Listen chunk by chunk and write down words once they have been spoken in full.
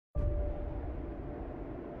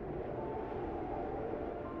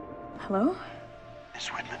Hello? Miss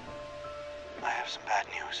Whitman, I have some bad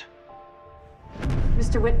news.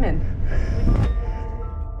 Mr. Whitman.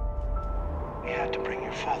 We had to bring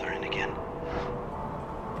your father in again.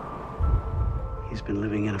 He's been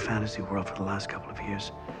living in a fantasy world for the last couple of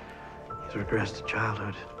years. He's regressed to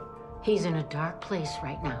childhood. He's in a dark place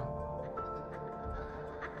right now.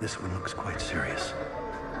 This one looks quite serious.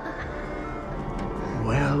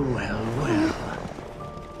 Well, well, well.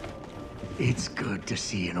 It's good to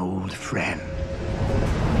see an old friend.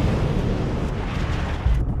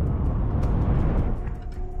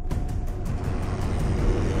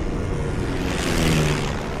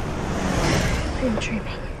 I'm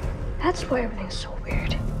dreaming. That's why everything's so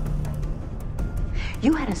weird.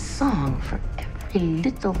 You had a song for every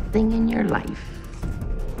little thing in your life.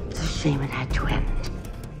 It's a shame it had to end.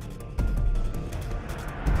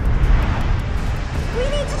 We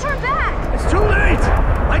need to turn back! It's too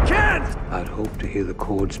late! I can't! I'd hope to hear the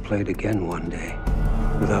chords played again one day.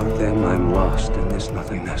 Without them, I'm lost in this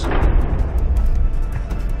nothingness.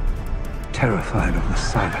 Terrified of the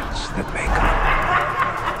silence that may come.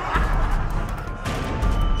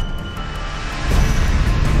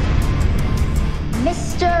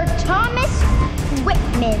 Mr. Thomas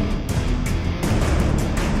Whitman,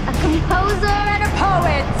 a composer and a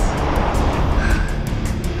poet.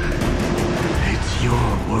 It's your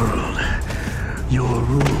world, your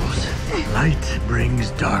rules. Light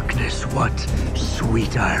brings darkness. What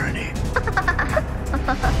sweet irony.